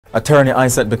Attorney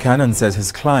Isaac Buchanan says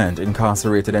his client,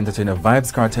 incarcerated entertainer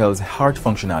VYBZ Kartel's heart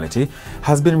functionality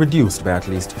has been reduced by at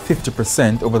least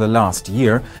 50% over the last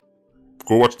year.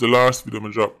 Go watch the last video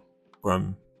I drop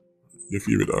on your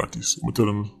favorite artist. I'm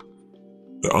telling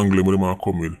them the angle with him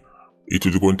come with. It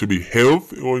is going to be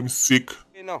health or him sick.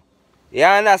 You know, you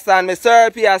understand me,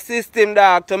 sir, your system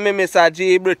dog to me, Mr.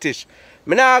 G British.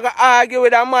 Me not gonna argue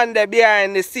with a man there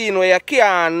behind the scene where you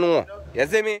can't know. You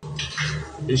see me?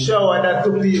 The shower that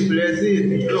two people, you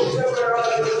see,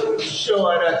 look.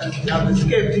 Shower that I'm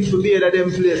skeptic to be at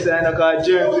them place and I got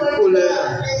germs full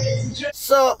of.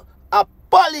 So,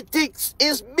 politics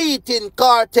is beating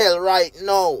cartel right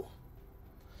now.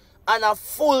 And a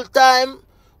full time,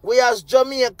 we as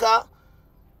Jamaica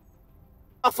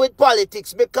off with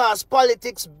politics because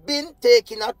politics been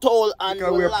taking a toll on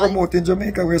because we're promoting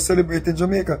Jamaica, we're celebrating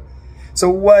Jamaica.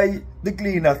 So why the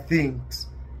Gleaner thinks,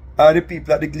 or the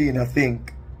people at the Gleaner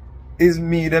think, is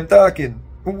me them talking?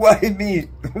 Why me?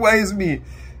 Why is me?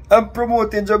 I'm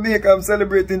promoting Jamaica, I'm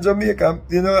celebrating Jamaica.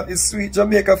 You know, it's sweet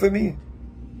Jamaica for me.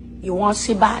 You want to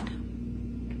see bad?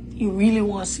 You really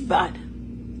want to see bad?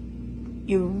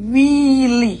 You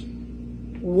really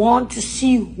want to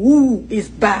see who is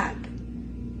bad?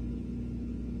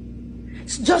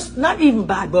 It's just not even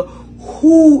bad, but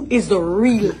who is the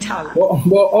real talent?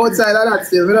 But outside of that,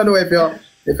 still, we don't know if you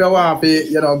want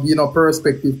to, you know,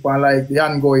 perspective on like the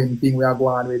ongoing thing we are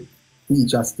going with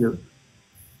teachers still.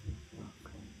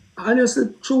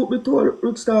 Honestly, truth be told,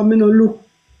 Rockstar, me no look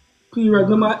period.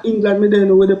 No matter England, me then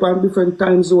know where on different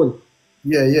time zone.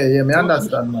 Yeah, me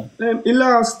understand, man. The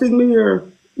last thing me hear,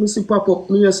 me see pop up,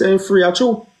 me hear say free, a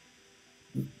true.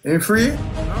 Ain't free?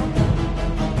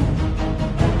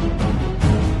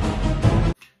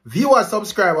 Viewer,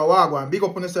 subscriber, wagwan, big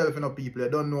up on yourself, you know, people. You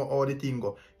don't know how the thing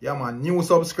go. Yeah, man, new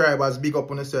subscribers, big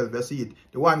up on yourself, you see it.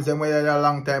 The ones them where they're a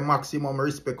long time, maximum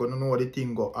respect, you know the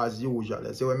thing go, as usual.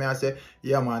 You see what I say?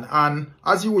 Yeah, man. And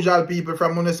as usual, people,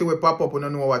 from when you see we pop up, you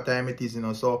don't know what time it is, you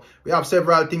know. So, we have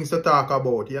several things to talk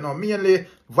about, you know. Mainly,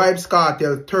 VYBZ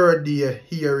Kartel, third day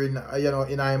here in, you know,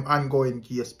 in an ongoing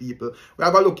case, people. We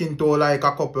are going to look into, like,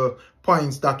 a couple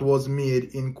points that was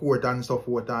made in court and so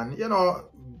forth. And, you know,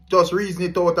 just reason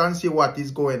it out and see what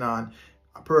is going on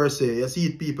per se. You see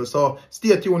it, people. So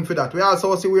stay tuned for that. We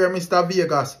also see where Mr.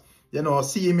 Vegas, you know,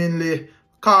 seemingly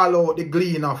call out the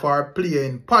Gleaner for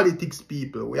playing politics,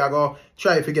 people. We are going to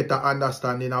try to get an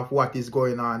understanding of what is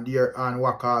going on there and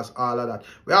what cause all of that.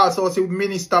 We also see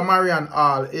Minister Marian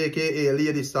Hall, aka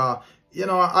Lady Star, you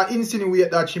know, I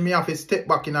insinuate that she may have to step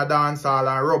back in a dance hall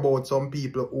and rub out some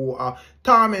people who are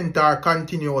torment her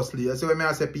continuously. You see what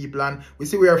I say, people, and we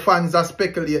see where fans are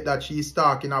speculate that she's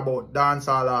talking about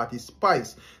dancehall artist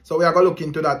Spice. So we are going to look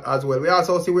into that as well. We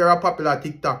also see where a popular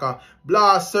TikToker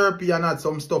Blast Serpy and had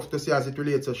some stuff to say as it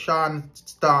relates to Sean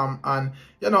Storm and,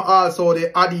 you know, also the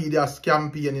Adidas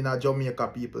campaign in a Jamaica,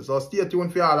 people. So stay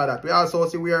tuned for all of that. We also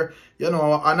see where, you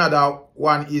know, another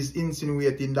one is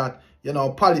insinuating that, you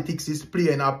know, politics is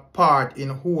playing a part in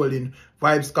holding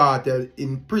VYBZ Kartel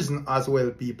in prison as well,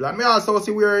 people. And we also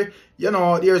see where, you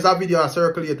know, there's a video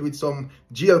circulate with some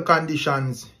jail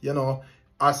conditions, you know,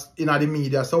 as in the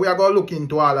media. So we are going to look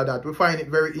into all of that. We find it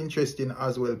very interesting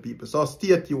as well, people. So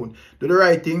stay tuned. Do the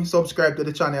right thing, subscribe to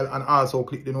the channel, and also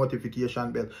click the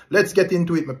notification bell. Let's get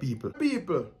into it, my people.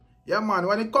 People, yeah, man,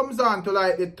 when it comes on to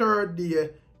like the third day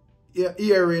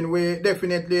hearing, we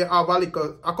definitely have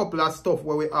a couple of stuff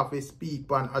where we have to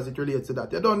speak on as it relates to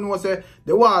that. You don't know, say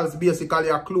the walls basically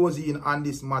are closing on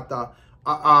this matter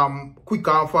quick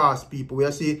and fast, people. We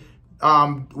see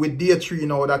with day 3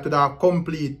 now that would have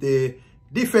complete the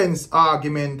defense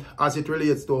argument as it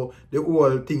relates to the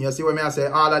whole thing. You see what I say?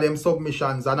 All of them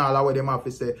submissions and all of what them have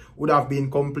to say would have been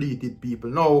completed, people.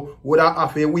 Now, would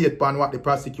have to wait upon what the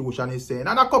prosecution is saying.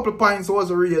 And a couple points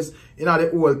was raised in the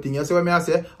whole thing. You see what I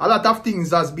say? A lot of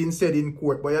things has been said in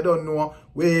court, but you don't know,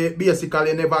 we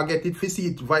basically never get it to see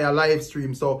it via live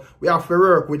stream. So, we have to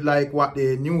work with like what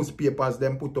the newspapers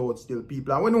them put out still,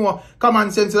 people. And we know common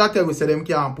sense that tell we say them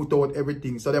can't put out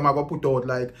everything. So, them are going to put out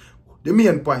like the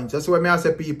main points. That's what I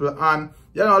say, people. And,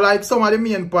 you know, like some of the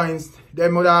main points, they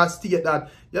would have state that,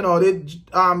 you know,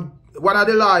 one of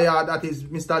the lawyer, that is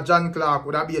Mr. John Clark,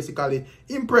 would have basically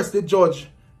impressed the judge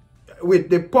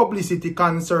with the publicity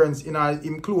concerns in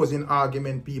him closing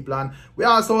argument, people. And we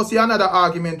also see another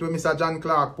argument where Mr. John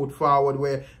Clark put forward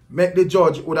where make the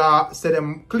judge would have said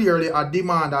them clearly a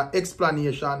demand an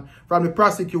explanation from the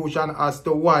prosecution as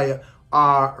to why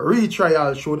a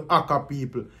retrial should occur,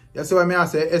 people. You see what I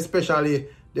say? Especially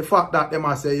the fact that they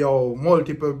must say, yo,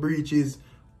 multiple breaches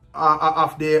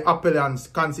of the appellant's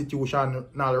constitutional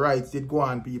rights did go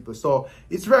on, people. So,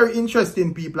 it's very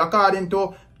interesting, people. According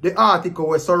to the article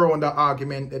was surround the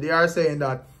argument. They are saying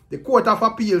that the Court of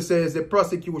Appeal says the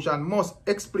prosecution must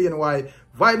explain why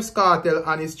VYBZ Cartel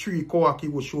and his 3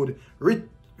 co-accused should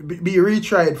be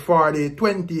retried for the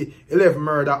 2011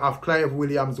 murder of Clive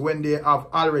Williams when they have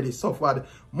already suffered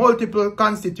multiple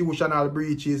constitutional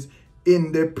breaches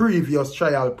in the previous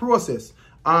trial process.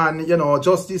 And, you know,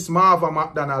 Justice Marva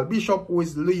McDonald Bishop, who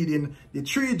is leading the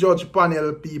 3-judge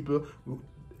panel people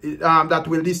that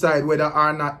will decide whether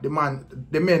or not the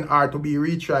men are to be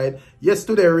retried,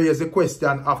 yesterday raised a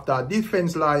question after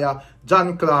defense lawyer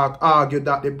John Clark argued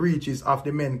that the breaches of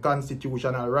the men's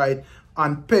constitutional right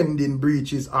and pending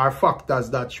breaches are factors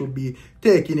that should be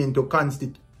taken into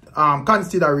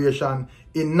consideration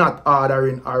in not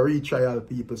ordering a retrial,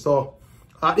 people. So,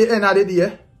 at the end of the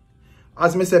day,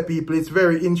 as me say, people, it's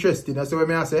very interesting. That's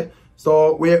what I say.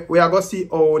 So, we are going to see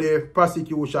how the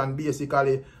prosecution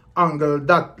basically angle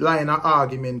that line of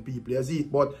argument, people. You see?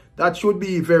 But that should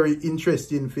be very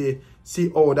interesting for see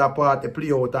how that part they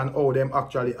play out and how them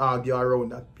actually argue around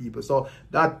that, people. So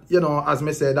that, you know, as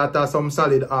me say, that has some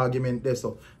solid argument there.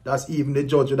 So that's even the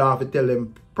judge would have to tell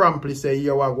them promptly say,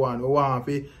 here we go on. We want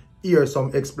to hear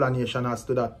some explanation as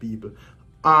to that, people.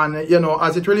 And, you know,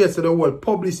 as it relates to the whole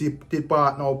publicity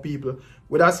part now, people,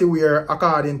 we have see where,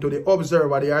 according to the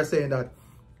Observer, they are saying that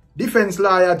defense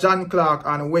lawyer John Clark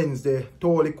on Wednesday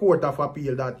told the Court of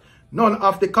Appeal that none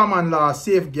of the common law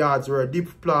safeguards were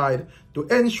deployed to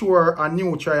ensure a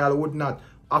new trial would not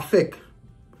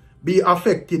be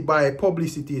affected by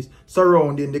publicity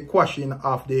surrounding the quashing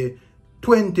of the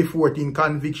 2014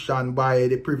 conviction by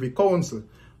the Privy Council.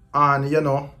 And, you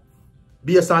know,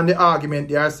 based on the argument,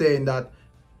 they are saying that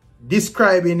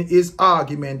describing his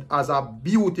argument as a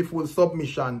beautiful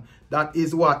submission, that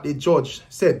is what the judge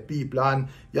said, people. And,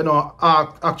 you know,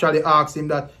 actually asked him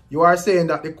that you are saying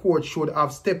that the court should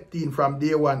have stepped in from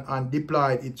day one and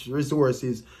deployed its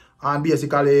resources. And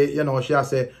basically, you know, she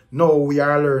has said, no, we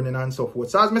are learning and so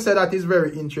forth. So as I said, that is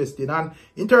very interesting. And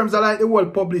in terms of like the whole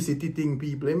publicity thing,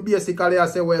 people, and basically I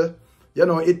say, well, you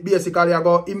know, it basically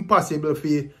about impossible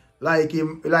for like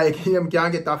him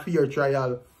can get a fair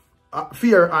trial,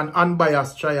 fair and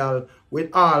unbiased trial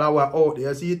with all our out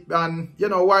there. See it, and you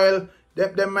know, while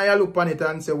them may look on it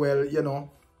and say, well, you know,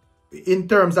 in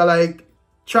terms of like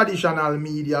traditional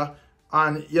media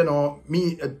and, you know,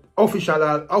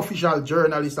 official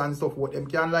journalists and stuff, what them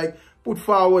can like put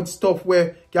forward stuff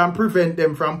where can prevent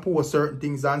them from post certain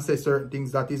things and say certain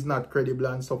things that is not credible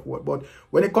and so forth. But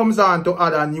when it comes on to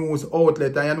other news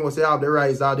outlets, and you know, say have the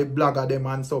rise of the blogger them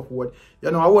and so forth, you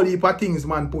know, a whole heap of things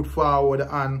man put forward,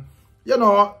 and you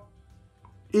know,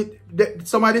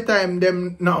 some of the time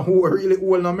them now who really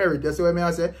hold no merit. That's what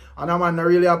I say. And a man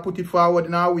really put it forward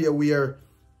in a way where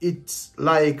it's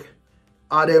like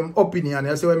them opinion.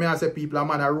 That's what I say. People, a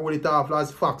man roll it off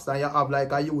as facts, and you have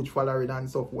like a huge following and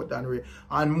so forth.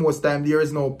 And most time there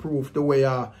is no proof the way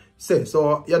I say.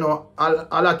 So, you know,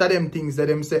 a lot of them things that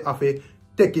them say have to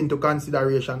take into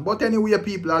consideration. But anyway,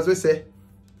 people, as we say,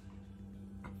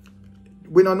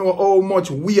 we don't know how much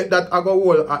weight that I go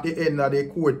hold at the end of the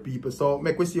court, people. So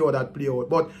make we see how that play out.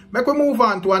 But make we move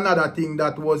on to another thing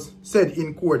that was said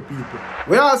in court, people.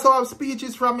 We also have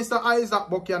speeches from Mr. Isaac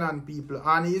Buchanan, people.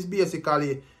 And he's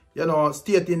basically, you know,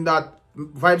 stating that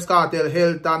VYBZ Cartel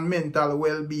health and mental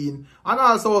well-being and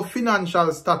also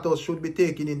financial status should be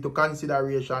taken into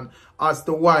consideration as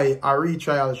to why a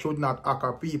retrial should not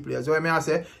occur, people. So I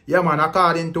say, yeah man,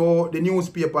 according to the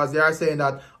newspapers, they are saying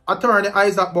that Attorney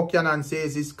Isaac Buchanan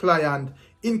says his client,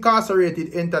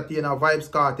 incarcerated entertainer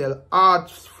VYBZ Cartel,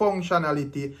 arts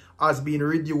functionality has been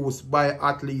reduced by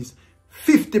at least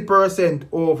 50%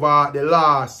 over the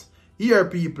last year,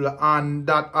 people, and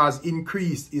that has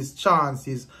increased his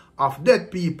chances of death,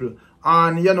 people.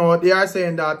 And, you know, they are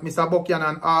saying that Mr.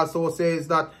 Buchanan also says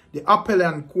that the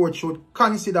appellant court should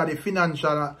consider the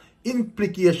financial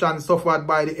implications suffered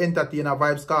by the entertainer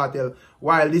VYBZ Cartel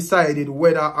while deciding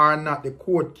whether or not the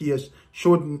court case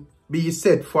should be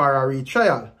set for a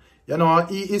retrial. You know,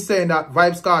 he is saying that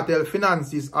VYBZ Cartel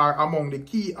finances are among the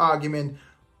key arguments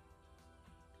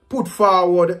put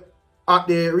forward at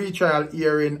the retrial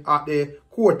hearing at the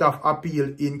Court of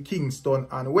Appeal in Kingston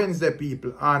on Wednesday,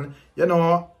 people. And, you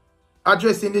know,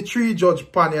 addressing the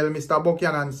 3-judge panel, Mr.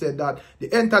 Buchanan said that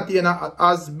the entertainer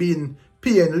has been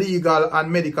paying legal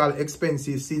and medical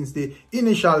expenses since the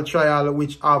initial trial,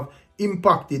 which have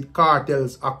impacted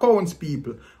Cartel's accounts,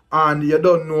 people. And you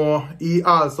don't know, he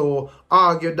also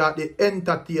argued that the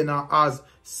entertainer has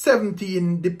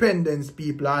 17 dependents,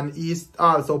 people, and he's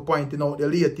also pointing out the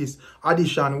latest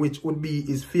addition, which would be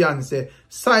his fiancée,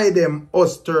 Sidem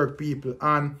Osterk, people.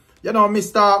 And, you know,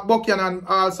 Mr. Buchanan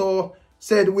also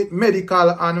said with medical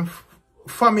and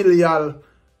familial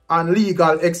and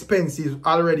legal expenses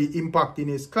already impacting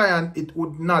his client, it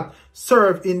would not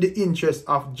serve in the interest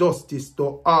of justice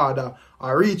to order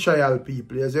a retrial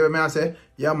people. You see what I say?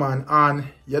 Yeah, man. And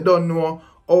you don't know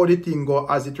how the thing go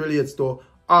as it relates to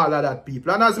all of that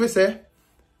people. And as we say,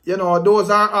 you know, those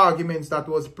are arguments that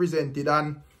was presented,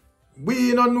 and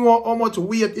we don't know how much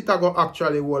weight it go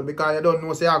actually hold, because you don't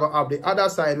know, say I go have the other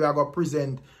side where I go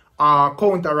present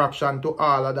counteraction to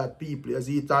all of that people. You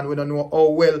see it, and we don't know how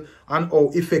well and how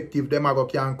effective them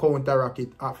can counteract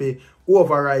it,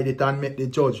 override it and make the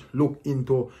judge look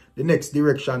into the next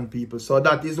direction, people. So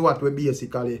that is what we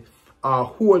basically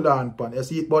hold on upon. You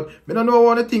see it, but we don't know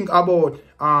what to think about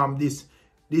this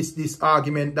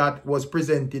argument that was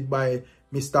presented by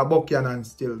Mr. Buchanan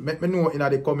still. Let me know in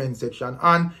the comment section.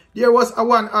 And there was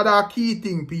one other key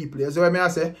thing, people. You see what I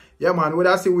say? Yeah, man, we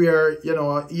see where, you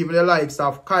know, even the likes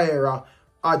of Kyra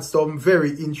had some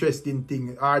very interesting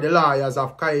thing, or the lawyers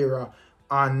of Kyra.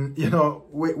 And, you know,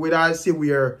 we see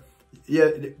where, yeah,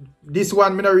 this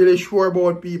one I'm not really sure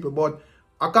about, people, but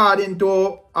according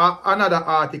to another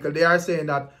article, they are saying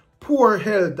that poor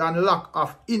health and lack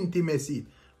of intimacy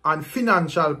and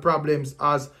financial problems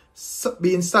as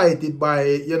being cited by,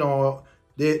 you know,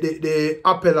 the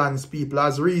appellants people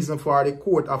as reason for the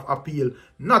Court of Appeal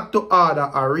not to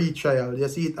order a retrial. You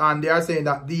see it, and they are saying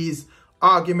that these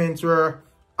arguments were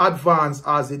advanced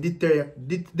as the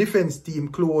defense team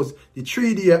closed the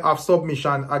 3 days of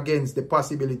submission against the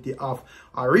possibility of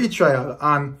a retrial.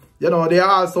 And, you know, they are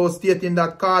also stating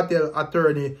that Cartel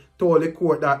attorney told the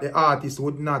court that the artist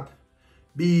would not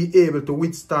be able to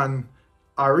withstand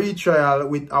a retrial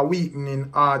with a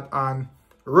weakening heart and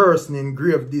worsening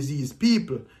grave disease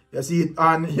people. You see it,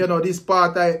 and you know, this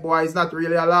part boy is not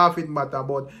really a laughing matter,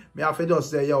 but me have to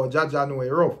just say, yo, Jaja know it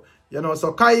rough. You know,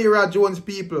 so Kyra Jones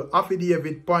people,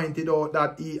 affidavit pointed out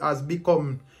that he has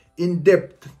become in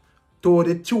debt to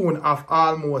the tune of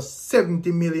almost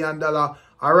 $70 million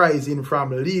arising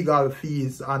from legal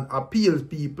fees and appeals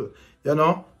people, you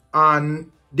know,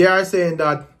 and they are saying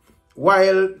that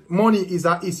while money is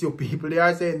an issue, people, they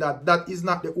are saying that that is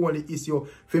not the only issue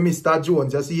for Mr.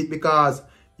 Jones. You see it, because,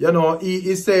 you know, he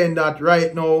is saying that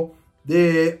right now,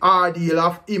 the ordeal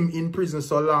of him in prison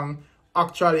so long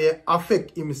actually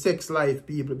affect him sex life,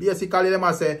 people. Basically, them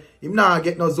I say, him not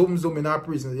get no zoom in our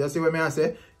prison. You see what I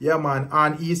say? Yeah, man.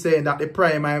 And he's saying that the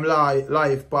prime him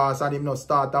life pass and him not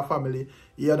start a family.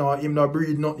 You know, him not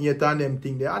breed nothing yet and them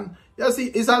thing there. And you see,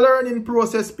 it's a learning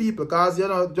process, people, because, you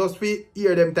know, just for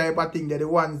hear them type of thing, the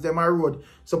ones them are road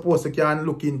supposed to can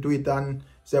look into it and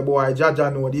say, boy,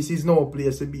 Jaja know this is no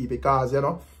place to be, because, you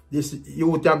know, this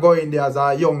youth are going there as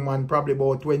a young man, probably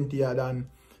about 20 and,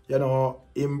 you know,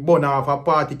 him born off a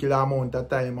particular amount of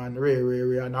time and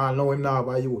rare, and I know him now have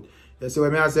a youth. You see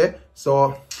what I say?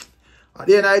 So, at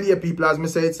the end of the day, people, as I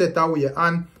say, it's set away.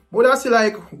 And would I see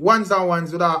like ones and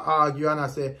ones would I argue and I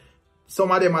say,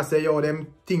 some of them I say, yo,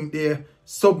 them think their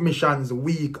submissions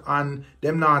weak and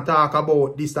them not talk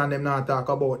about this and them not talk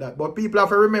about that. But people have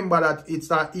to remember that it's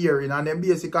a hearing, and then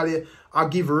basically I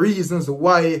give reasons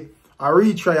why a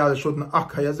retrial shouldn't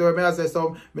occur. You see what I say?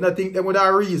 So I don't think them would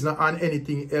have reason on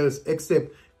anything else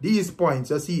except these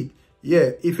points. You see,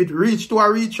 yeah, if it reached to a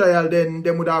retrial, then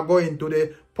them would have gone to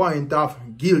the point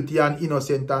of guilty and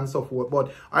innocent and so forth.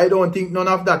 But I don't think none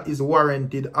of that is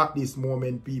warranted at this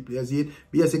moment, people. You see,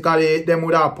 basically them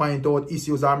would have point out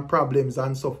issues and problems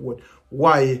and so forth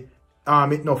why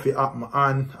it nothing happen.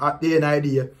 And at the end of the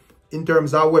day, in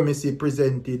terms of when me see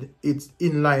presented, it's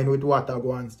in line with what I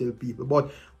go and still, people.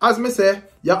 But as me say,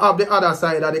 you have the other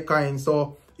side of the coin,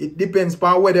 so it depends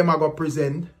on where them are going to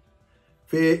present.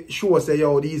 For sure, say,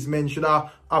 yo, these men should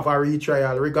have a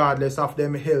retrial regardless of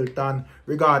them health and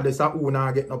regardless of who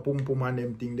not get no pum and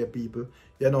them thing, the people.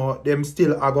 You know, them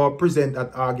still are going to present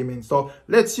that argument. So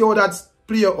let's see how that's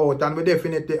play out, and we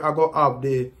definitely are going to have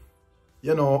the,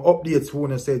 you know, updates for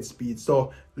the said speed.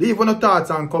 So leave your thoughts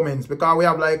and comments, because we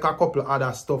have like a couple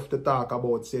other stuff to talk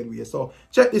about said way. So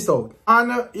check this out.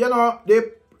 And you know,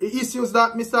 the issues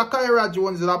that Mr. Kyra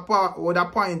Jones would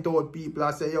have point out, people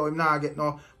I say, yo, him not get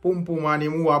no pum and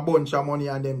him a bunch of money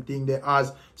and them thing there,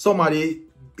 as some of the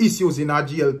issues in our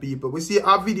jail, people. We see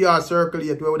a video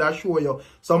circulate where would I show you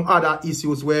some other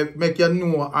issues where make you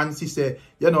know and see say,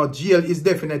 you know, jail is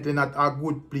definitely not a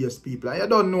good place, people. And you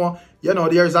don't know, you know,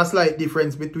 there's a slight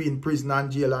difference between prison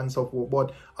and jail and so forth.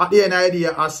 But at the end of the day,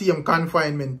 I see them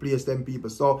confinement place, them people.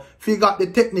 So figure out the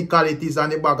technicalities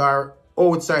and the bag of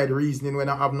outside reasoning when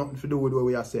I have nothing to do with what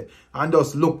we are saying. And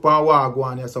just look for what go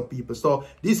on here, so people. So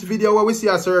this video where we see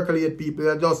a circulate people,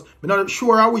 I'm not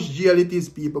sure which jail it is,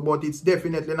 people, but it's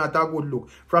definitely not a good look.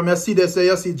 From you see this,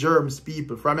 you see germs,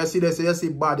 people. From you see this, you see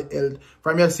bad health.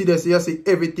 From you see this, you see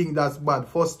everything that's bad,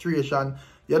 frustration.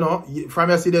 You know, from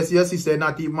you see this, you see say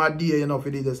not even a day, you know, for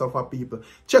this stuff for people.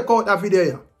 Check out that video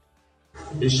here.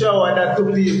 The shower that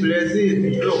two people is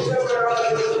in.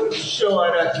 Look. Shower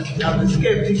that I'm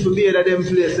skeptic to be at them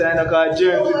place and I got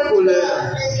germs full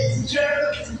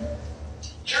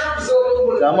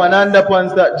the man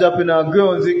underpants start dropping on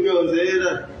grounds and grounds, you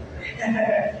know.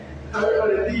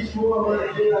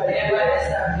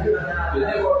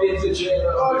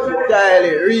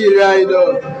 Entirely, real right now.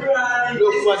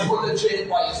 Look funny.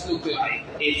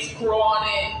 It's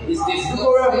chronic, it's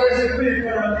disgusting.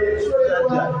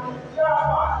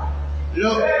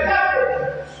 Look,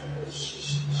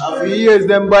 after years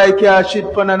them buy car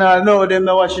shit fun and all, now them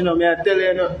not washing up, me I tell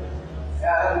you no.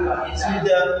 See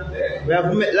that? We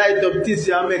have to light up this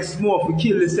and make smoke to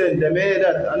kill the scent, them hear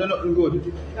that, and nothing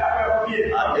good.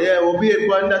 Yeah, we'll be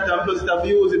upon that and plus if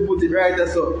you use it, put it right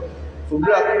as so. For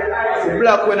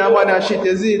black when a man and shit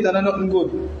is it and nothing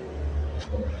good.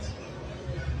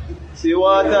 See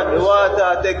water, the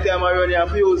water take time around here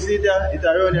and you see that, it's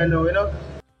around here now, you know.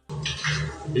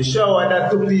 The shower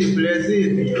that two people is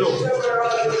in.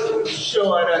 Look.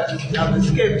 Shower that I'm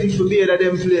skeptic to be at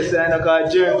them place and I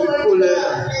got germs full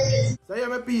So yeah,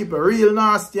 my people, real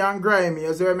nasty and grimy.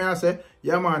 You see what I say?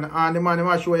 Yeah, man, and the man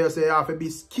must show you say you have to be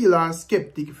skilled and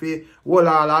skeptic for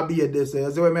all I be this.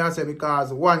 You see what I say?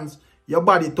 Because once your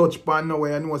body touch upon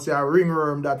nowhere, you know say a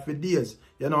ringworm that for days.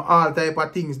 You know, all type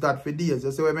of things that for days.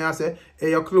 You see what I say?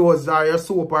 Your clothes or your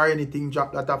soap or anything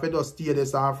drop that have to just stay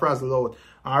this and frazzle out.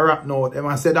 And rap now, them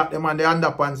and say that them and the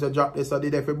underpants you drop this, so they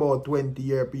there for about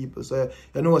 20-year people. So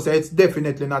you know, so it's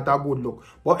definitely not a good look.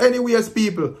 But anyways,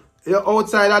 people,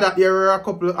 outside of that, there were a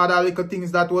couple of other little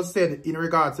things that was said in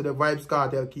regards to the VYBZ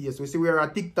Kartel case. We see where a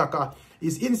TikToker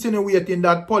is insinuating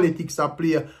that politics are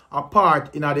play a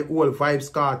part in the whole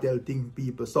VYBZ Kartel thing,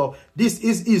 people. So this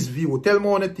is his view. Tell me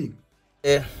one thing.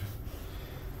 Yeah.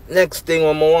 Next thing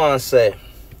I want to say.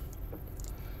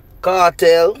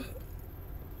 Kartel.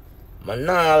 Man,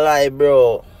 nah lie,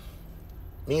 bro.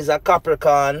 Me's a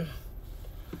Capricorn.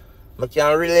 I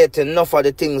can relate to enough of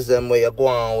the things them where you go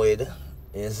on with.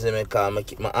 You see me,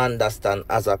 because I understand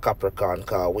as a Capricorn,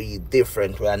 because we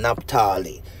different, we are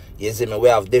Naphtali. You see me, we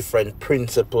have different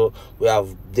principles, we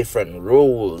have different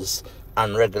rules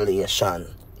and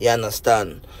regulation. You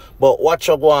understand? But what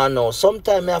you go on now,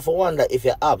 sometimes I have to wonder if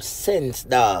you have sense,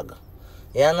 dog.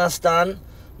 You understand?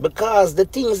 Because the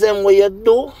things them where you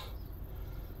do,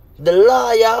 the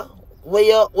lawyer where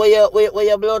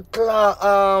your blood clot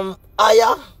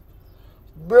higher,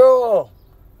 bro.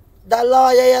 That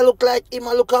lawyer you look like him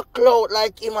a look a clout,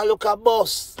 like him a look a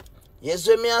boss. You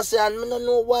see me I say, and I don't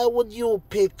know why would you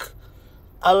pick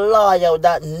a lawyer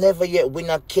that never yet win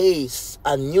a case,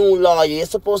 a new lawyer. You're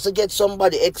supposed to get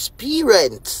somebody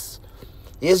experience.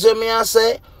 You see me I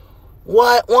say,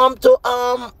 why want to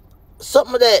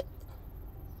something that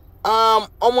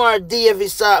Omar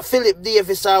Davis, Philip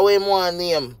Davis, what him want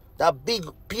name, that big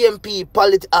PMP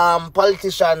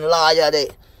politician lawyer there.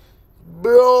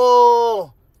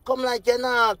 Bro, come like you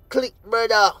not click,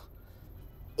 brother.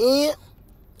 Eh?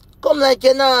 Come like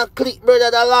you not click,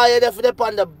 brother. The lawyer there for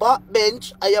on the back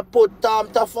bench and you put Tom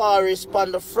Tafaris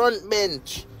on the front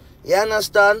bench. You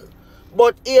understand?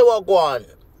 But here we go on.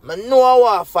 I know I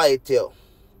want to fight you.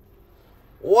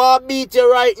 What beat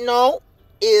you right now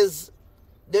is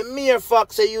the mere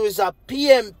fact that you is a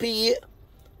PMP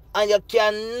and you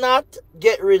cannot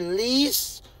get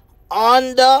released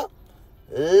under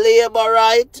labor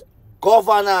right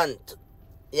government.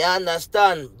 You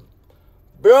understand?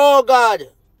 Bro God,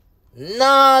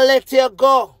 nah let you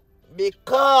go.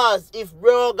 Because if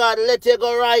Bro God let you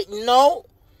go right now,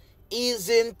 he's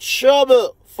in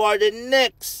trouble for the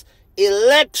next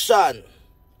election.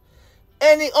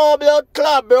 Any old blood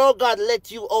club, Bro God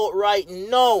let you out right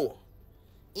now,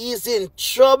 he's in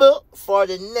trouble for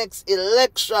the next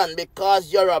election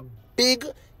because you're a big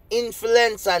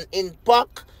influence and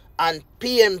impact and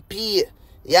PMP.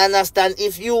 You understand?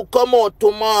 If you come out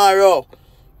tomorrow,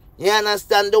 you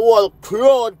understand, the whole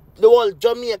crowd, the whole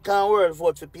Jamaican world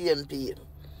vote for PMP.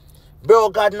 Bro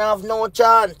God have no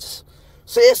chance.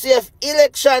 So you see if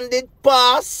election did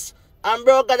pass and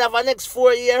Bro God have a next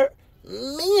 4 year,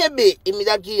 maybe he may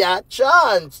give you a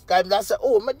chance. Because I say,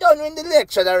 oh, I done win the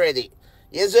election already.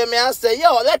 You see me I say,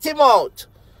 yo, let him out.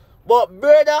 But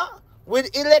brother, with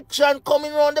election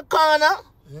coming around the corner,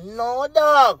 no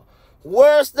dog.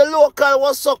 Worse the local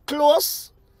was so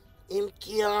close. him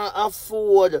can't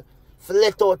afford to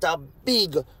let out a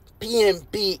big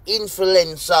PNP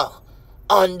influencer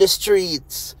on the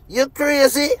streets. You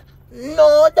crazy?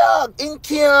 No, dog. Him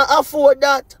can't afford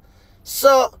that.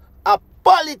 So,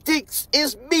 politics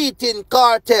is beating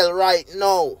cartel right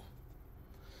now.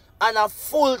 And a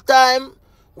full time,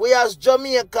 we as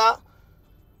Jamaica,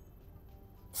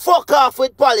 fuck off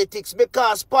with politics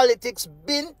because politics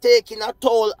been taking a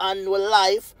toll on our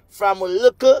life from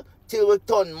little till we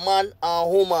turn man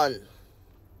and woman.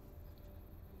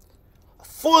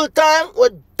 Full time, we're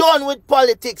done with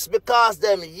politics because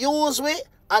them use we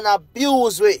and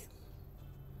abuse we.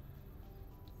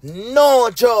 No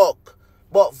joke.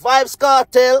 But Vybz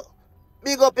Cartel,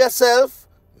 big up yourself.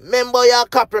 Remember your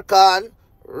Capricorn,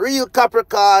 real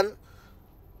Capricorn,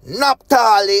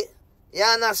 Naphtali. You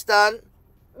understand?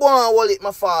 Go and hold it,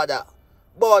 my father.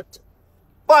 But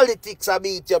politics a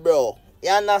beat you, bro.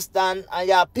 You understand? And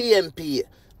you're PMP.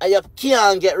 And you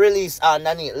can't get released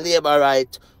underneath labor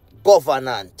right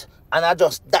government. And I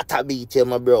just that a beat you,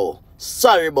 my bro.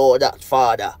 Sorry about that,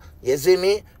 father. You see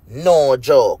me? No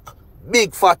joke.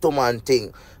 Big fat man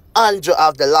thing. Andrew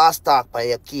have the last talk by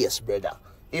your case, brother.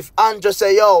 If Andrew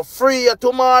say, yo, free you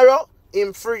tomorrow,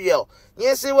 him free you.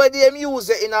 You see what they use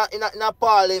it in a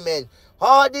parliament.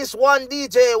 How this one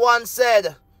DJ once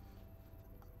said,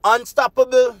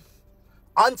 unstoppable,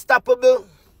 unstoppable.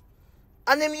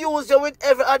 And him use you with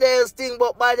every other else thing,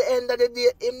 but by the end of the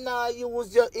day, him not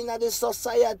use you in the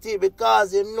society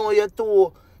because him know you're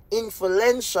too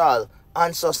influential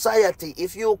on society.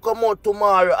 If you come out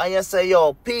tomorrow and you say,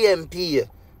 yo, PMP,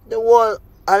 the whole,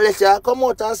 unless you come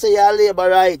out and say you're labor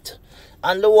right,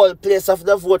 and the whole place of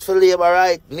the vote for labor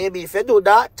right, maybe if you do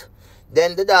that,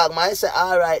 then the dog might say,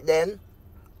 alright then,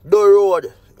 the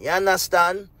road, you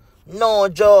understand? No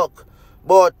joke.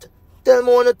 But tell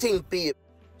me what you think, people.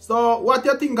 So, what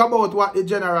you think about what the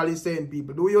general is saying,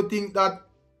 people? Do you think that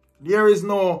there is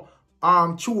no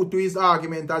truth to his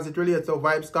argument as it relates to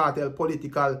Vybz Cartel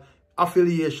political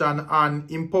affiliation and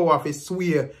empower to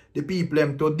swear the people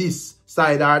them to this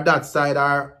side or that side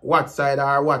or what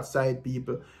side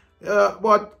people?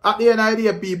 But at the end of the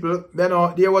day, people, you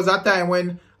know, there was a time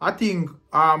when I think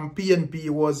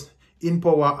PNP was in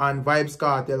power and Vybz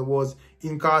Cartel was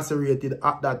incarcerated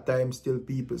at that time still,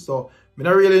 people. So, I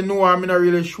don't really know, I'm not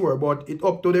really sure, but it's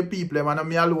up to the people, and I'm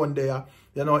me alone there.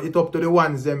 You know, it's up to the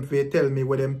ones them to tell me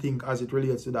what them think as it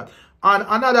relates to that. And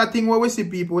another thing where we see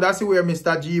people, that's where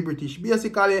Mr. G British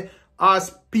basically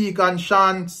as Peak and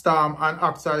Sean Storm and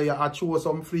actually I show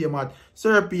some flame at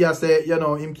Sir P. I say, you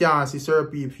know, him can't see Sir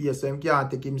P face, so him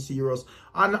can't take him serious.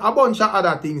 And a bunch of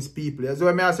other things, people. As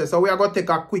well, I say, so we are going to take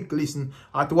a quick listen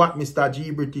at what Mr.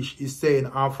 G British is saying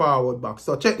and forward back.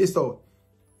 So check this out.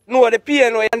 Know the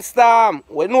pain we and Storm.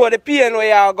 We know the pain we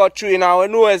are got through now. We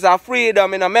know it's a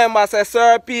freedom. And remember, say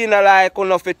Sir P no like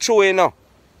enough for true, you know.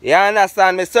 You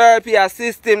understand me? Sir P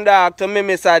assist him dog to me,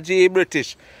 Mr. G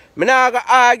British. Me not gonna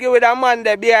argue with a man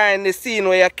there behind the scene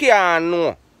where you can't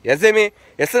know. You see me?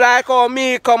 It's like how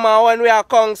me come out when we are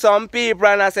calling some people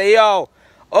and I say, yo,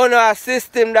 oh no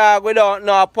assist him dog without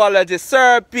no apology.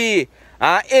 Sir P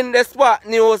in the spot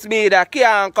news media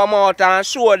can't come out and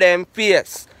show them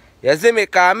face. You see me?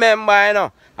 Because remember, you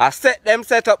know, I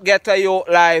set up get a youth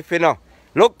life, you know.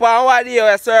 Look for what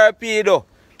you Sir P do.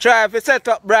 Try to set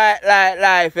up bright light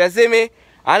life, you see me?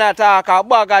 And I talk a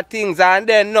bag of things and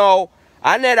then now,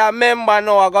 another member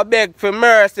now I go beg for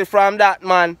mercy from that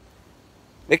man.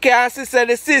 They can't see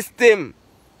the system.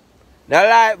 They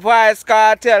like Vybz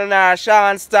Cartel, nor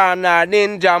Sean Storm, nor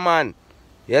Ninja Man.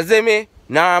 You see me?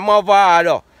 Nor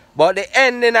Movado. But the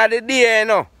ending of the day, you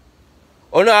know,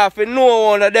 you don't have to know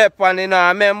one of them, and you know,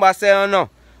 remember say, you know,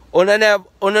 you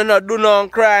don't do no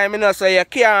crime, you know, so you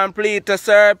can't plead to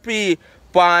Sir P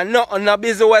for nothing, no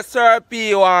busy with Sir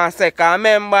P one second.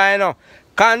 Remember, you know,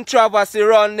 controversy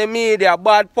run the media,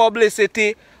 bad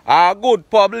publicity or good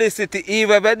publicity,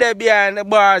 even if they behind the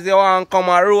bars you want to come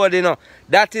a road, you know.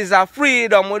 That is a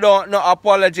freedom without no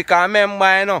apology.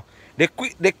 Remember, you know,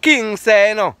 the king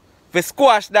say, you know, if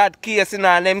squash that case, you know,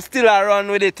 and them still a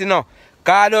run with it, you know.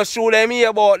 Because they show them here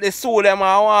about they sue them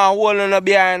and want to hold them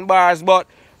behind bars. But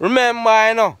remember,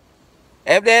 you know,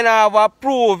 if they don't have a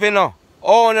proof, you know,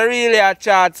 how they really a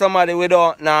charge somebody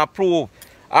without no proof.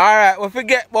 Alright, we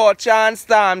forget about Sean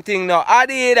Storm thing now.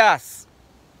 Adidas.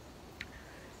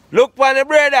 Look for the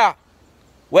brother.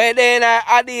 Where they in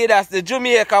Adidas, the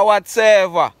Jamaica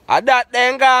whatsoever. And that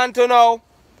then gone to now.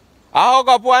 I hug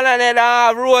up one another and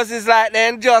have roses like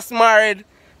they just married.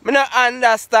 I don't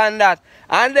understand that.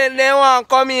 And then they want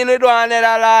to come in with one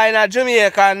another law in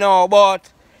Jamaica now,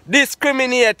 but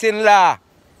discriminating law.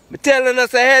 Me telling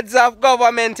us the heads of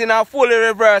government in a fully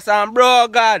reverse, and bro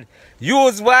God,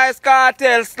 use Vice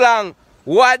Cartel slang.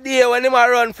 What day when him a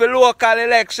run for local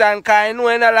election, cause I know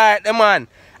he not like the man.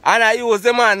 And I use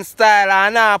the man style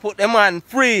and I put the man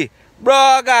free.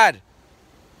 Bro God.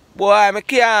 Boy, I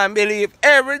can't believe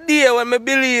every day when me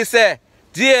believe say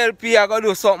JLP are gonna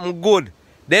do something good.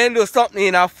 Then do something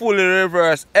in a fully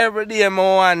reverse. Every day I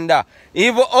wonder.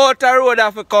 If outer road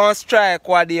have to come strike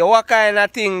what day, what kind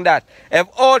of thing that? If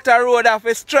outer road have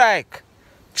to strike,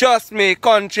 trust me,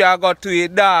 country I got to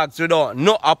eat dogs without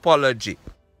no apology.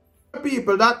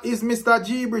 People, that is Mr.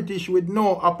 G British with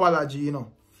no apology, you know.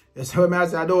 Yes,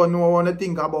 I don't know what to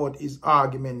think about his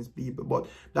arguments, people, but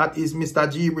that is Mr.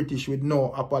 G British with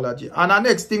no apology. And the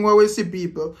next thing where we see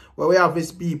people, where we have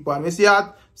his people, and we see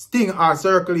that thing are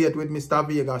circulate with Mr.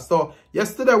 Vegas. So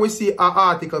yesterday we see an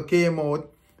article came out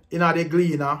in the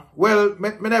Gleaner. Well,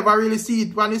 me never really see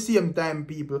it at the same time,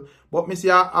 people, but me see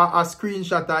a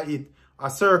screenshot of it, a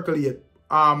circulate.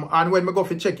 And when me go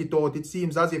to check it out, it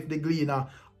seems as if the Gleaner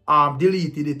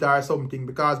deleted it or something,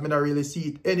 because me not really see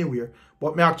it anywhere.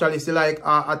 But me actually see like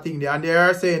a thing there. And they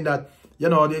are saying that, you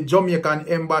know, the Jamaican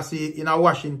embassy in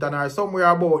Washington or somewhere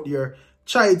about there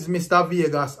chides Mr.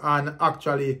 Vegas, and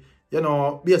actually, you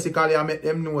know, basically I make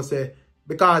them know, say,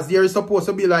 because there is supposed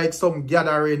to be like some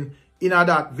gathering in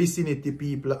that vicinity,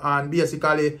 people, and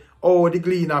basically, oh, the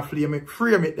Gleaner frame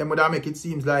it, them would make it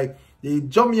seems like the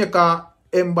Jamaica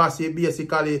embassy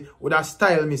basically would have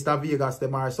styled Mr. Vegas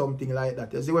them or something like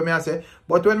that. You see what I say?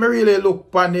 But when me really look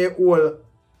upon the whole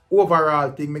overall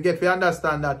thing, me get to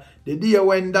understand that the day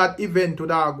when that event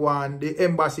would have gone, the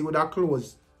embassy would have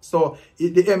closed. So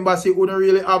the embassy wouldn't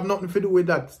really have nothing to do with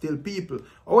that still, people.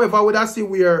 However, would I see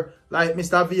where like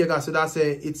Mr. Vegas would have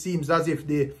say it seems as if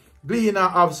the Gleaner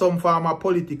have some form of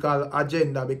political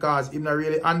agenda, because he not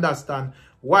really understand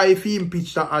why film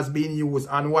picture has been used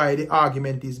and why the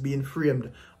argument is being framed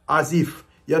as if,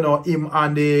 you know, him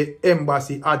and the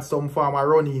embassy had some form of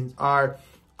run-ins, or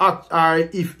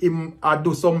if him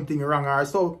do something wrong or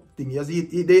something. Yes, he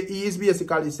is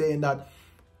basically saying that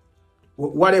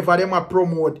whatever them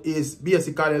promote is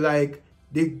basically like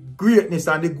the greatness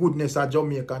and the goodness of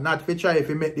Jamaica, not to try if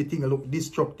he make the thing look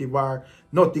destructive or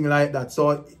nothing like that.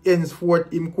 So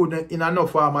henceforth him couldn't in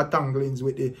enough form of tanglings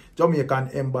with the Jamaican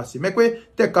embassy. Make we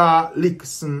take a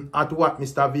listen at what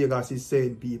Mr. Vegas is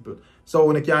saying, people, so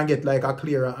we can get like a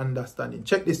clearer understanding.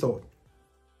 Check this out.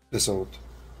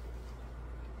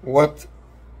 What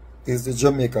is the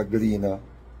Jamaica Gleaner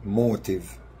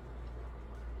motive?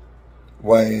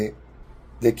 Why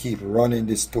they keep running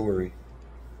this story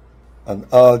on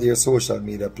all their social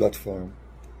media platforms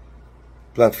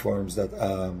that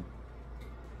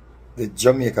the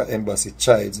Jamaica embassy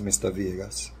chides Mr.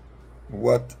 Vegas?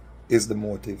 What is the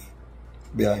motive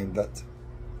behind that?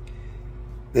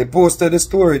 They posted a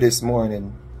story this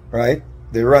morning, right?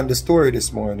 They ran the story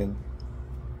this morning,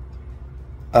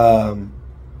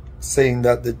 saying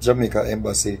that the Jamaica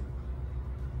embassy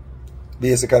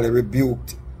basically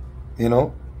rebuked, you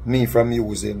know, me from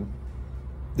using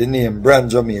the name Brand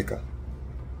Jamaica.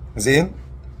 See? Let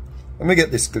me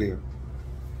get this clear.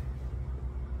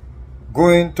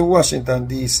 Going to Washington,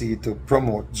 D.C. to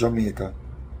promote Jamaica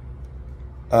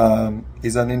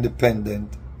is an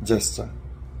independent gesture.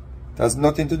 It has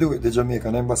nothing to do with the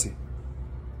Jamaican embassy.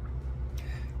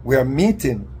 We are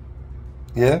meeting,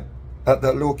 yeah, at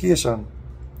that location.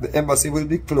 The embassy will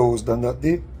be closed on that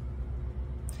day.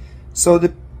 So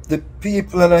the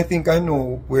people, and I think I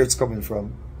know where it's coming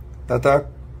from, that are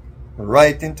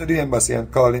writing to the embassy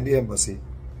and calling the embassy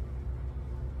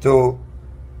to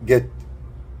get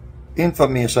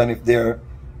information if they're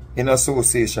in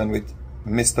association with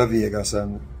Mr. Vegas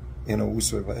and, you know,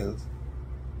 whosoever else.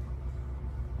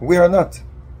 We are not.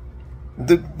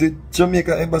 The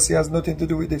Jamaica embassy has nothing to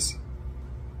do with this.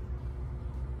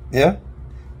 Yeah?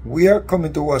 We are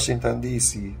coming to Washington,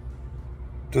 D.C.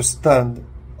 to stand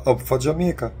up for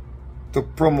Jamaica, to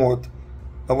promote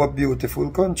our beautiful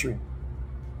country.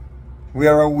 We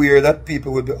are aware that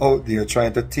people will be out there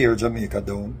trying to tear Jamaica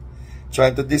down,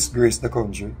 trying to disgrace the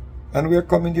country. And we are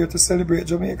coming here to celebrate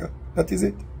Jamaica. That is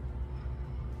it.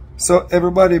 So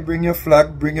everybody bring your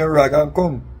flag, bring your rag and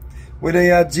come. Whether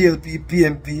you are GLP,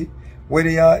 PMP, whether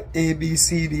you are A, B,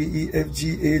 C, D, E, F,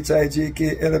 G, H, I, J,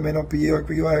 K, L, M, N, O, P, R,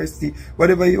 Q, R, S, T,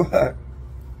 whatever you are.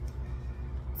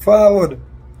 Forward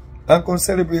and come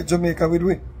celebrate Jamaica with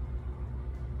we.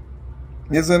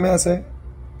 You see what I say?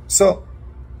 So,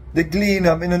 the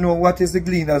Gleaner, I don't know what is the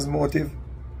Gleaner's motive.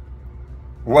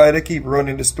 Why they keep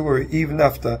running the story even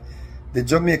after the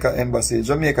Jamaican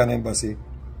embassy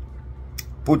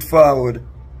put forward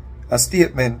a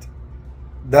statement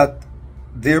that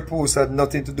their post had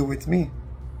nothing to do with me.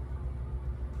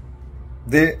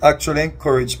 They actually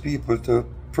encourage people to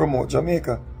promote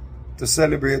Jamaica, to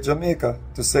celebrate Jamaica,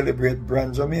 to celebrate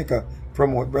brand Jamaica,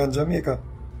 promote brand Jamaica.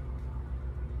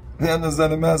 You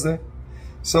understand what I'm saying?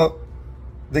 So,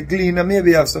 the Gleaner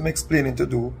maybe have some explaining to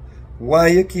do. Why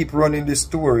you keep running this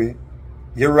story?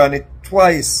 You ran it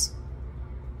twice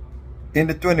in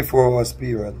the 24 hours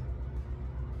period.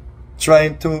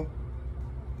 Trying to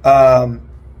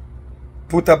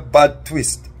put a bad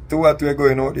twist to what we're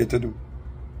going out there to do.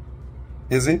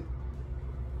 Is it?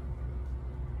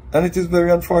 And it is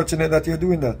very unfortunate that you're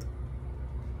doing that.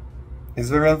 It's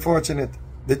very unfortunate.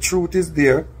 The truth is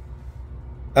there.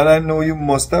 And I know you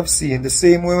must have seen the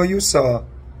same way you saw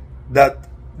that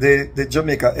the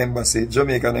Jamaican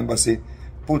embassy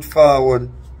put forward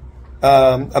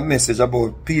a message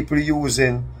about people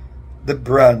using the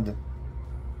brand,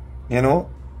 you know,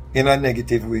 in a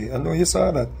negative way. I know you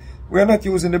saw that. We're not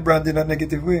using the brand in a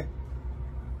negative way.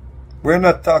 We're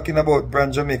not talking about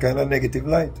brand Jamaica in a negative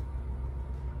light.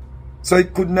 So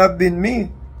it couldn't have been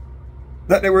me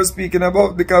that they were speaking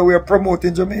about, because we are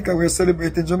promoting Jamaica, we are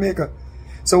celebrating Jamaica.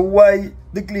 So why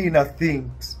the Gleaner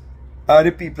thinks, or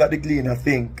the people at the Gleaner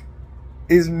think,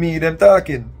 is me them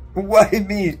talking? Why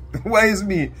me? Why is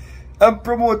me? I'm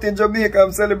promoting Jamaica,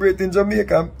 I'm celebrating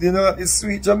Jamaica. You know, it's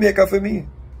sweet Jamaica for me.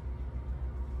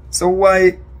 So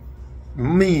why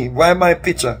me? Why my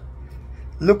picture?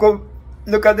 Look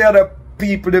at the other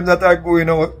people them that are going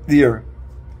out there,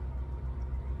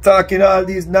 talking all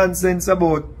these nonsense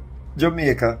about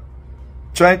Jamaica,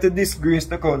 trying to disgrace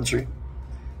the country.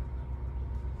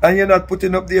 And you're not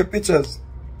putting up their pictures.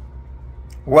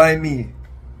 Why me?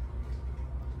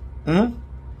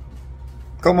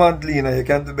 Come on, Gleaner, you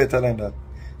can do better than that.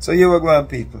 So here we're going,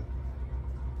 people.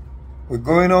 We're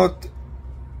going out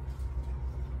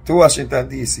to Washington,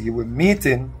 D.C. We're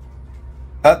meeting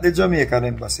at the Jamaican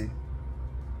embassy.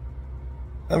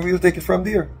 And we'll take it from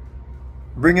there.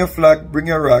 Bring your flag, bring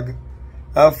your rag,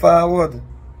 and forward.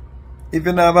 If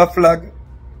you don't have a flag,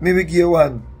 maybe give you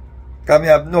one. Because I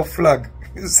have no flag.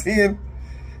 You see him?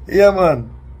 Yeah,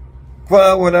 man.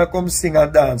 Come on and come sing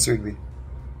and dance with me.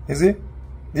 You see?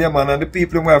 Yeah, man. And the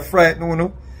people who are frightened, you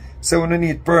know, so we don't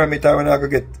need permit or we're not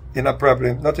going to get in a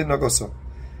problem. Nothing no go so.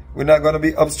 We're not going to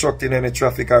be obstructing any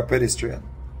traffic or pedestrian.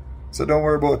 So don't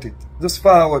worry about it. Just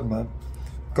forward, man.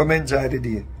 Come enjoy the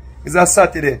day. It's a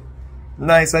Saturday.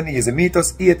 Nice and easy. Meet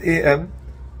us 8 a.m.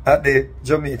 at the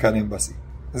Jamaican embassy.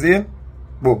 See?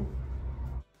 Boom.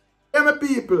 Yeah, my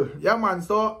people. Yeah, man.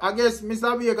 So, I guess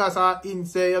Mr. Vegas are in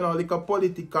say, you know, like a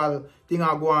political thing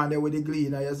are going on there with the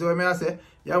Gleaner. You see what I say?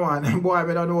 Yeah, man. Boy,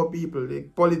 I don't know people. The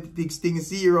politics thing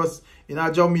serious in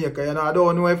Jamaica. You know, I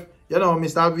don't know if, you know,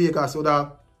 Mr. Vegas would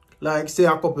have, like, say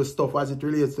a couple stuff as it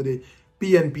relates to the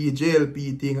PNP,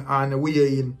 JLP thing and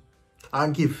weigh in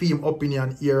and give theme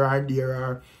opinion here or there,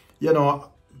 or, you know,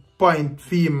 point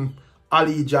theme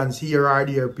allegiance here or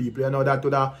there, people. You know, that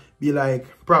would have be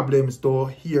like problems to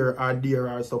here or there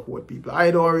or support people.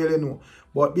 I don't really know.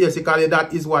 But basically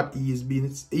that is what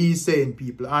he's saying,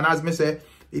 people. And as me say,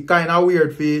 it kind of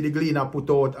weird for the Gleaner put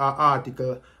out an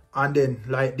article and then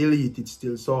like delete it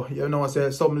still. So, you know, say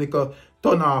some little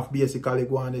turn off basically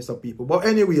go on there some people. But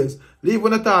anyways, leave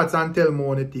on the thoughts and tell me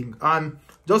anything. And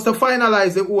just to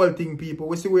finalize the whole thing, people,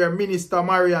 we see where Minister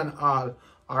Marian Hall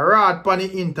a rat on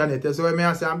the internet. So what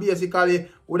I say, and basically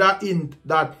with a hint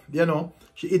that, you know,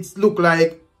 it's look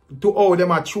like to how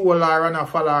them a troll her and a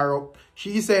follow her up.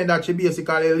 She's saying that she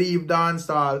basically leave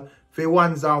dancehall for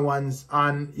ones and ones,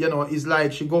 and you know, it's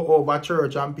like she go over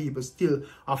church and people still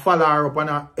a follow her up and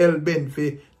a hell bent for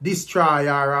destroy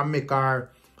her and make her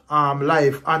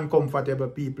life uncomfortable,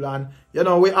 people. And you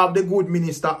know, we have the good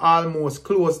minister almost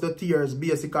close to tears.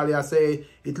 Basically, I say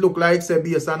it look like say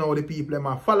based on how the people them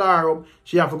a follow her up,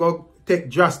 she have to go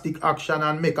take drastic action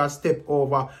and make a step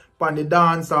over on the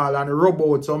dance hall and rub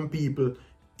out some people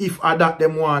if that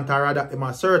them want or that them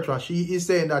a search her. She is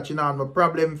saying that she don't have no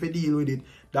problem to deal with it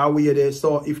that way there.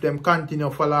 So if them continue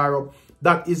to follow her up,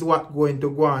 that is what going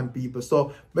to go on, people.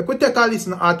 So we could take a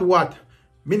listen at what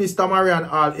Minister Marian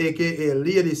Hall, aka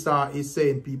Lady Star, is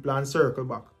saying, people, and circle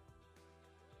back.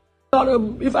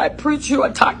 If I preach, you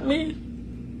attack me.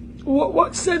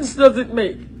 What sense does it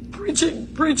make?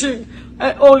 Preaching,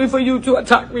 only for you to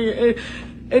attack me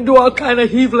and do all kind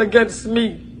of evil against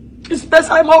me. It's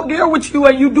best I'm out there with you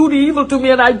and you do the evil to me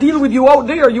and I deal with you out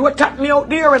there. You attack me out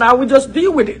there and I will just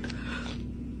deal with it.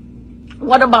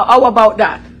 How about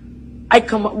that? I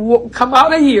come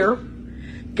out of here,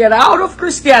 get out of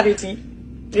Christianity,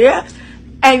 yeah,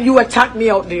 and you attack me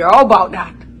out there. How about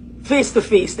that? Face to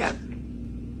face then.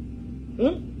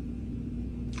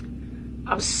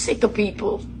 I'm sick of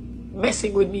people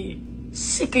messing with me.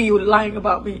 Sick of you lying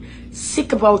about me.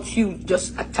 Sick about you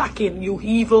just attacking you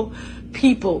evil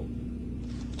people.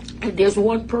 And there's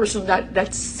one person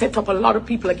that set up a lot of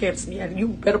people against me, and you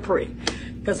better pray.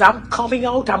 Because I'm coming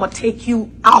out, I'm going to take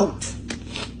you out.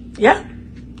 Yeah?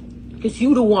 Because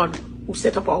you the one who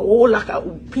set up a whole lot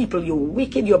of people. You're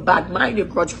wicked, you're bad mind, you're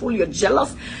grudgeful, you're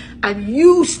jealous. And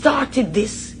you started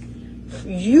this.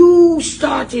 You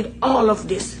started all of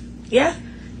this. Yeah?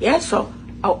 Yeah, so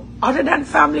other than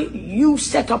family, you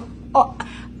set up.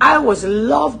 I was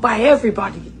loved by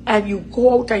everybody. And you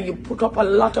go out and you put up a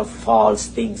lot of false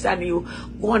things, and you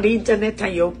go on the internet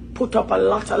and you put up a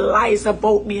lot of lies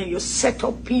about me, and you set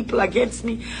up people against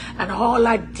me. And all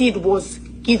I did was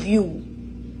give you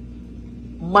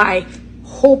my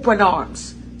open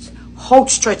arms,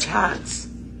 outstretched hands.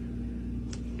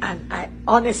 And I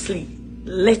honestly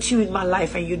let you in my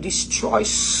life, and you destroy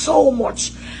so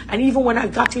much. And even when I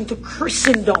got into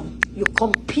Christendom, you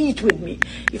compete with me.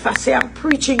 If I say I'm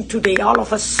preaching today, all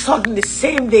of a sudden, the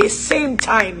same day, same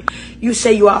time, you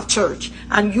say you have church.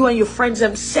 And you and your friends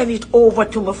them send it over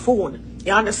to my phone.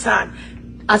 You understand?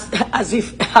 As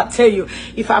if, I tell you,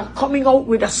 if I'm coming out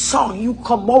with a song, you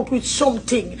come out with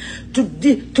something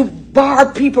to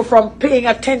bar people from paying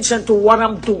attention to what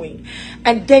I'm doing.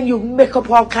 And then you make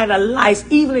up all kind of lies.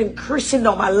 Even in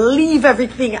Christendom, I leave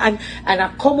everything and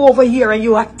I come over here and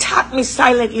you attack me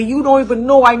silently. You don't even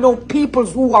know I know people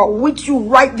who are with you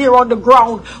right there on the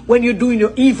ground when you're doing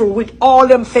your evil with all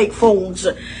them fake phones.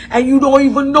 And you don't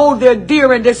even know they're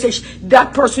there, and they say,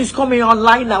 that person is coming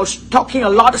online now. She's talking a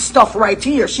lot of stuff right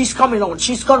here. She's coming on.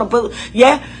 She's going to build.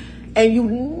 Yeah? And you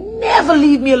never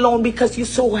leave me alone because you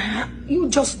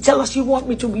just jealous. You want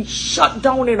me to be shut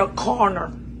down in a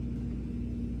corner.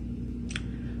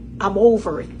 I'm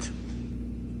over it.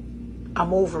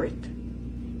 I'm over it.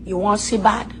 You want to see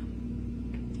bad?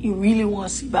 You really want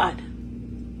to see bad?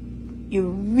 You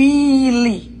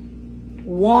really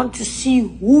want to see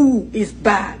who is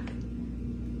bad?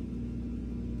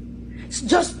 It's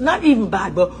just not even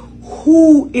bad, but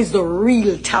who is the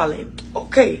real talent?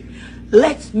 Okay,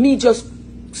 let me just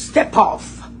step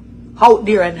off out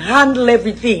there and handle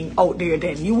everything out there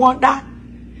then. You want that?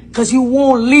 Because you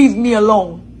won't leave me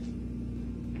alone.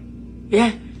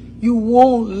 Yeah, you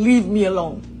won't leave me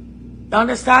alone. You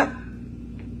understand?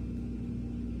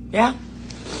 Yeah?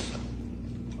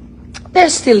 They're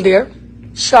still there.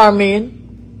 Charmaine.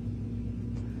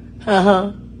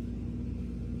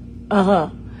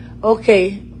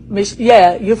 Okay.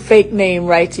 Yeah, your fake name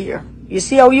right here. You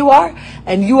see how you are?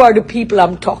 And you are the people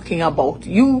I'm talking about.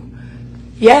 You,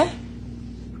 yeah?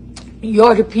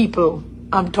 You're the people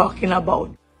I'm talking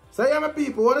about. So yeah, my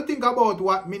people, what do you think about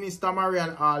what Minister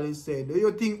Marian Hall is saying? Do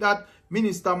you think that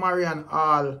Minister Marian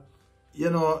Hall, you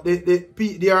know,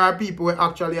 there are people who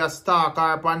actually are stalk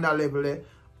her upon that level,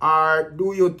 or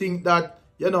do you think that,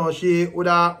 you know, she would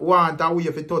want a way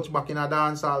to touch back in a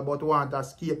dance hall, but want a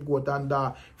scapegoat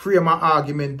and frame an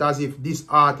argument as if this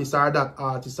artist or that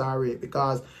artist are rape?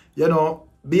 Because, you know,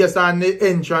 based on the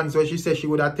entrance where she said she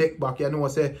would have take back, you know,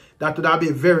 say that would have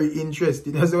been very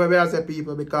interesting. That's what I say,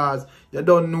 people, because you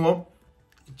don't know,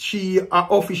 she are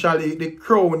officially the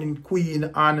crowning queen,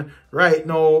 and right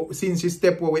now, since she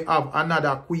stepped away, we have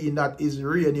another queen that is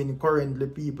reigning currently,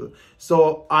 people.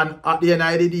 So, and at the end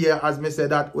of the day, as me said,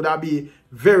 that would have been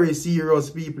very serious,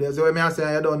 people. So when I say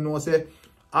I don't know, say,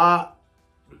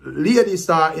 lady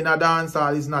star in a dance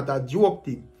hall is not a joke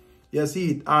thing. You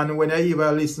see it, and when I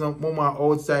even listen to Mama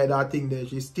outside that thing there,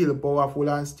 she's still powerful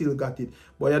and still got it.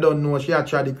 But you don't know, she had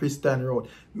tried the Christian road.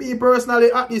 Me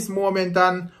personally, at this moment,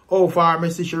 and how far me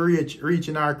see she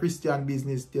reaching her Christian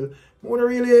business still, I want to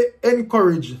really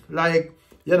encourage, like,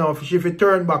 you know, if she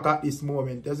turn back at this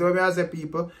moment. That's what I say,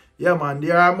 people. Yeah, man,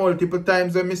 there are multiple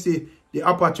times when me see the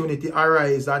opportunity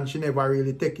arise and she never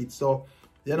really take it. So,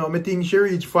 you know, I think she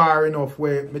reach far enough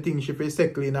where I think she feel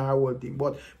settle in her whole thing.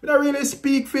 But I don't really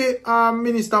speak for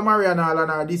Minister Marian Hall and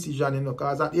her decision, you know,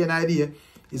 because at the end of the day,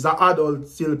 it's an adult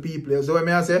still people. So what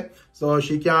I say, so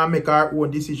she can make her own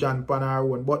decision upon her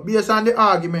own. But based on the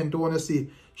argument you want to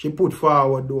see she put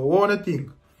forward, though, what want to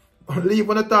think? Leave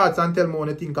on the thoughts and tell me what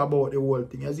you think about the whole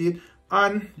thing. You see it?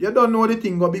 And you don't know the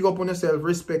thing, go big up on yourself,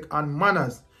 respect and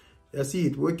manners. You see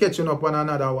it? We're catching up on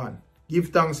another one. Give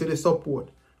thanks to the support.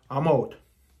 I'm out.